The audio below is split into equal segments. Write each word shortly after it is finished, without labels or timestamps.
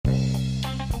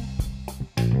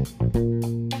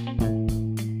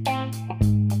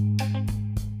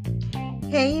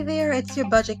Hey there, it's your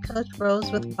budget coach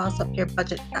Rose with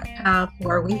BossUpYourBudget.com,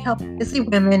 where we help busy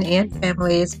women and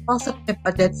families boss up their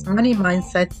budgets, money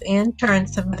mindsets, and turn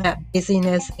some of that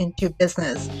busyness into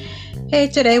business. Hey,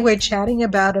 today we're chatting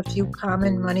about a few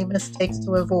common money mistakes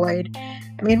to avoid.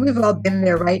 I mean, we've all been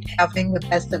there, right? Having the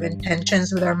best of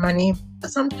intentions with our money, but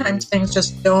sometimes things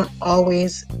just don't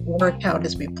always work out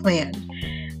as we planned.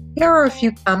 Here are a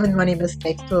few common money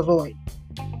mistakes to avoid.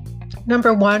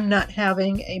 Number one, not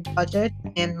having a budget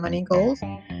and money goals.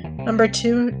 Number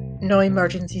two, no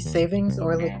emergency savings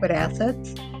or liquid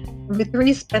assets. Number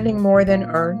three, spending more than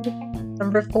earned.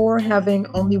 Number four, having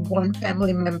only one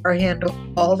family member handle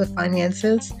all the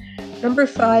finances. Number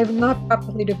five, not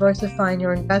properly diversifying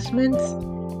your investments.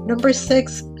 Number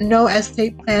six, no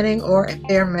estate planning or at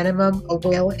bare minimum a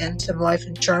will and some life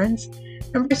insurance.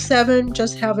 Number seven,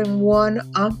 just having one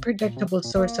unpredictable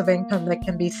source of income that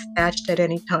can be snatched at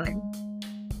any time.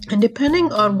 And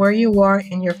depending on where you are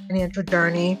in your financial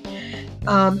journey,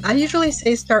 I usually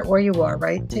say start where you are,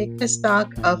 right? Take the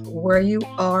stock of where you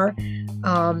are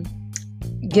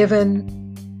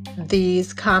given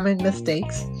these common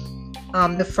mistakes.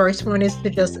 The first one is to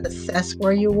just assess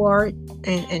where you are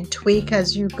and tweak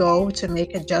as you go to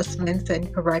make adjustments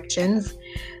and corrections.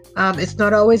 It's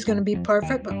not always going to be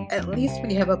perfect, but at least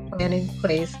we have a plan in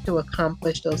place to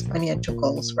accomplish those financial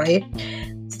goals, right?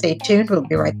 Stay tuned. We'll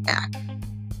be right back.